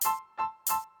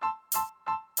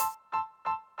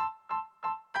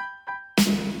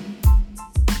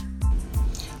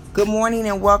Good morning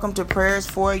and welcome to Prayers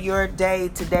for Your Day.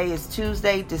 Today is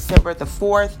Tuesday, December the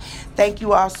 4th. Thank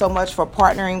you all so much for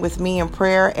partnering with me in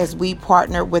prayer as we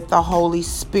partner with the Holy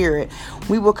Spirit.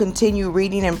 We will continue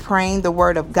reading and praying the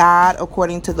Word of God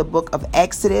according to the book of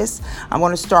Exodus. I'm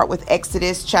going to start with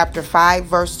Exodus chapter 5,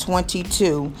 verse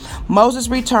 22. Moses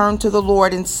returned to the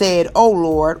Lord and said, "O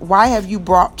Lord, why have you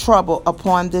brought trouble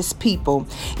upon this people?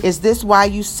 Is this why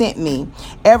you sent me?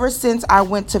 Ever since I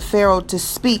went to Pharaoh to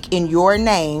speak in your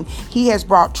name, he has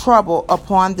brought trouble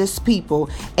upon this people,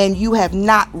 and you have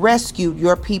not rescued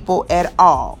your people at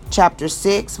all." Chapter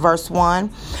 6, verse 1.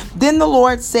 Then the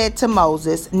Lord said to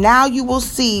Moses, "Now you will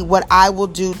see what I will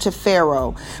do to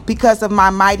Pharaoh. Because of my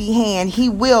mighty hand, he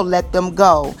will let them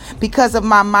go. Because of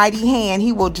my mighty hand,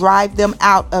 he will drive them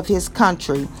out of his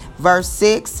country." Verse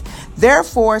 6.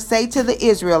 Therefore say to the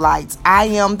Israelites, "I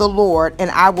am the Lord, and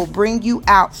I will bring you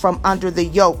out from under the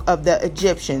yoke of the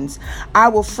Egyptians. I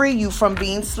will free you from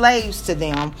being slaves to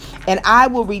them, and I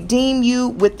will redeem you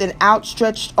with an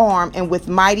outstretched arm and with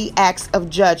mighty acts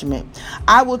of judgment.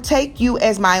 I will take you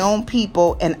as my own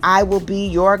people, and I will be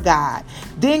your God.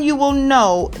 Then you will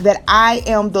know that I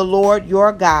am the Lord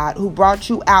your God, who brought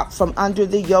you out from under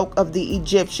the yoke of the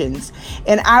Egyptians.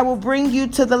 And I will bring you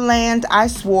to the land I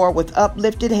swore with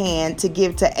uplifted hand to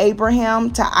give to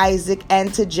Abraham, to Isaac,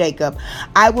 and to Jacob.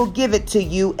 I will give it to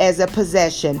you as a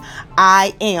possession.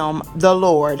 I am the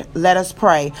Lord." Let us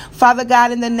pray. Father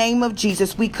God, in the name of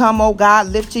Jesus, we come, oh God,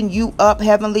 lifting you up,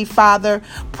 Heavenly Father,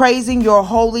 praising your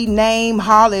holy name.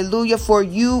 Hallelujah. For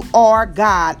you are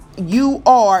God. You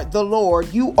are the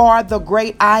Lord. You are the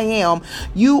great I am.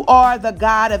 You are the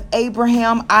God of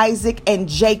Abraham, Isaac, and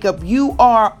Jacob. You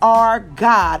are our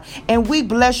God. And we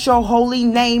bless your holy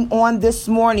name on this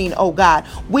morning, oh God.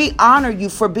 We honor you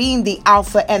for being the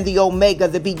Alpha and the Omega,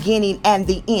 the beginning and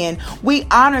the end. We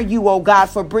honor you, oh God,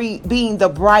 for being the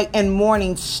bright and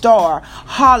morning star.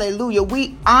 Hallelujah.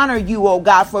 We honor you, oh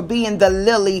God, for being the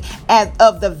lily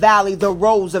of the valley, the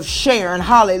rose of Sharon.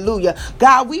 Hallelujah.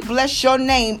 God, we bless your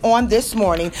name on this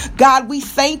morning. God, we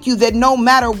thank you that no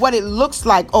matter what it looks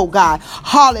like, oh God,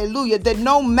 hallelujah, that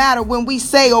no matter when we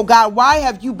say, oh God, why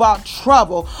have you brought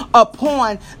trouble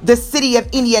upon the city of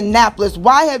Indianapolis?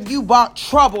 Why have you brought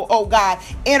trouble, oh God,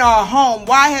 in our home?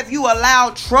 Why have you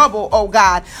allowed trouble, oh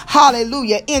God,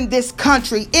 hallelujah, in this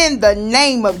country, in the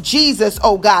name of Jesus,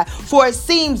 oh God? For it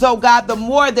seems, oh God, the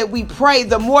more that we pray,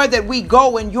 the more that we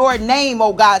go in your name,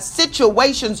 oh God,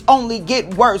 situations only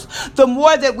get worse. The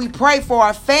more that we pray for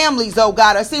our families, oh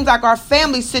God, it seems like our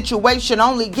family situation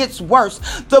only gets worse.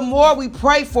 The more we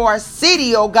pray for our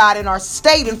city, oh God, and our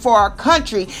state and for our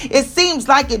country, it seems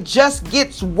like it just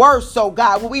gets worse, oh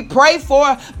God. When we pray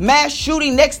for mass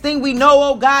shooting, next thing we know,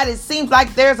 oh God, it seems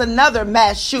like there's another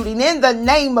mass shooting in the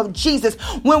name of Jesus.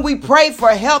 When we pray for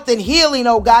health and healing,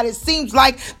 oh God, it seems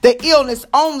like the illness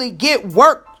only get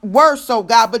worse, oh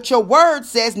God, but your word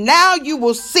says, now you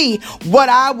will see what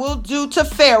I will do to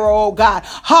Pharaoh, oh God.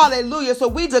 Hallelujah. So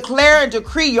we declare and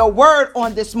decree your word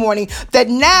on this morning that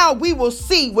now we will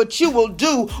see what you will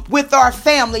do with our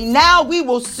family. Now we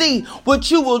will see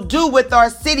what you will do with our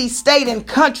city, state, and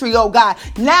country, oh God.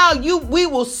 Now we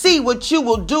will see what you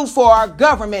will do for our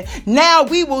government. Now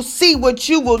we will see what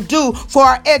you will do for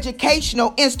our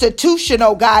educational institution,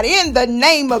 oh God, in the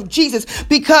name of Jesus.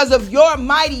 Because of your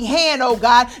mighty hand, oh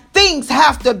God, things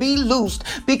have to be loosed.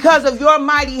 Because of your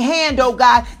mighty hand, oh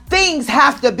God, things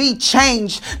have to be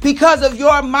changed. Because of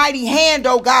your mighty hand,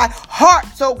 oh God,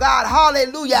 hearts, oh God,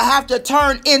 hallelujah, have to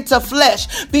turn into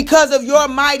flesh. Because of your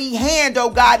mighty hand, oh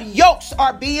God, yokes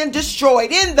are being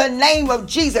destroyed in the name of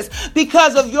Jesus.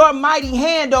 Because of your mighty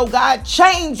hand, oh God,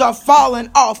 chains are falling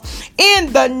off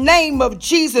in the name of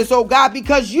Jesus, oh God.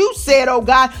 Because you said, oh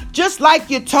God, just like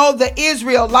you told the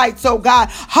Israelites, oh God,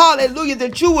 hallelujah,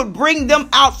 that you would bring them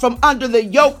out from under the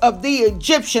yoke of the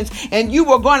Egyptians and you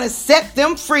were going to set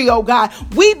them free, oh God.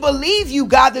 We believe you,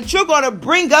 God, that you're going to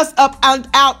bring us up and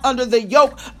out under the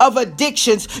yoke of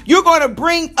addictions. You're going to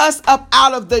bring us up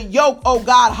out of the yoke, oh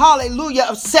God, hallelujah,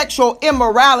 of sexual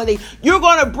immorality. You're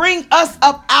going to bring us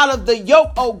up out of the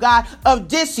yoke, oh God, of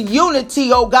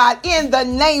disunity, oh God, in the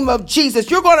name of Jesus.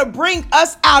 You're going to bring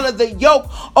us out of the yoke,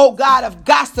 oh God, of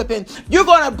gossiping. You're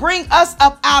going to bring us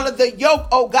up out of the yoke,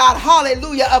 oh God,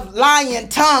 hallelujah, of lying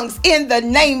tongues. tongues in the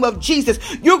name of Jesus.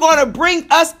 You're going to bring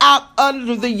us out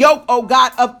under the yoke, oh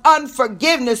God, of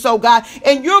unforgiveness, oh God,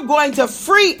 and you're going to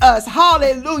free us,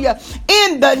 hallelujah,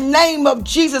 in the name of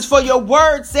Jesus. For your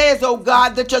word says, oh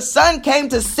God, that your son came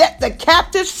to set the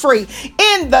captives free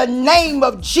in the name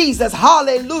of Jesus,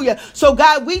 hallelujah. So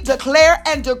God, we declare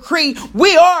and decree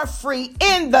we are free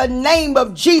in the name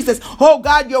of Jesus. Oh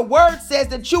God, your word says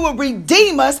that you will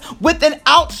redeem us with an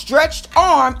outstretched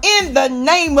arm in the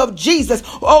name of Jesus.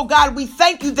 Oh God, we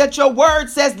thank you that your word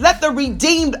says, let the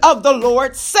redeemed of the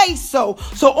Lord say so.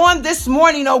 So on this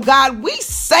morning, oh God, we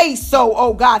say so,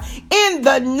 oh God, in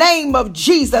the name of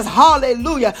Jesus.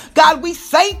 Hallelujah. God, we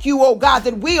thank you, oh God,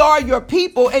 that we are your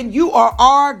people and you are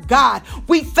our God.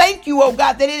 We thank you, oh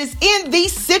God, that it is in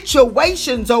these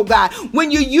situations, oh God,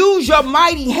 when you use your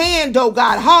mighty hand, oh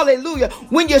God, hallelujah,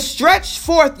 when you stretch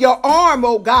forth your arm,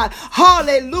 oh God,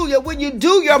 hallelujah, when you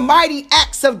do your mighty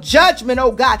acts of judgment,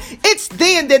 oh God, it's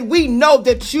then that we know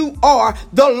that you are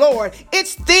the Lord.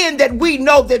 It's then that we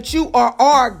know that you are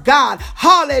our God,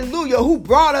 hallelujah, who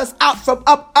brought us out from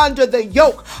up under the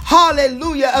yoke,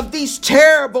 hallelujah, of these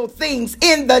terrible things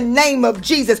in the name of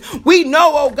Jesus. We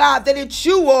know, oh God, that it's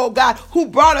you, oh God, who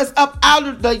brought us up out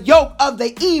of the yoke of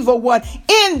the evil one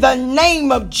in the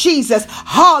name of Jesus,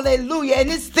 hallelujah. And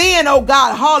it's then, oh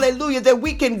God, hallelujah, that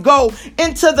we can go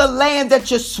into the land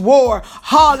that you swore,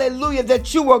 hallelujah,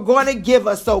 that you were going to give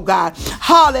us, oh God,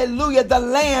 hallelujah, the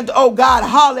land, oh God,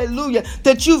 hallelujah,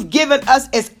 that you've given us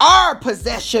as our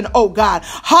possession, oh God,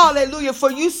 hallelujah.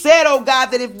 For you said, oh God,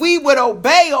 that if we would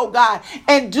obey, oh God,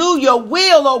 and do your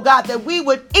will, oh God, that we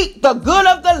would eat the good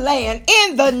of the land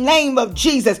in the name of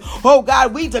Jesus. Oh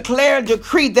God, we declare and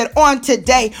decree that on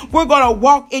today, we're going to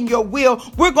walk in your will.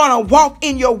 We're going to walk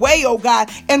in your way, oh God,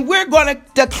 and we're going to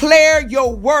declare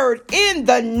your word in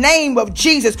the name of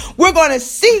Jesus. We're going to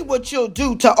see what you'll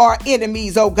do to our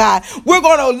enemies, oh God. We're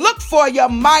going to look for your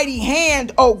mighty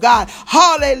hand, oh God.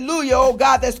 Hallelujah, oh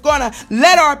God, that's going to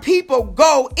let our people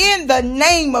go in the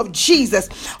name of Jesus.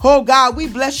 Oh God, we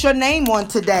bless your name on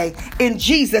today. In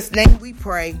Jesus' name we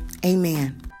pray.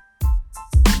 Amen.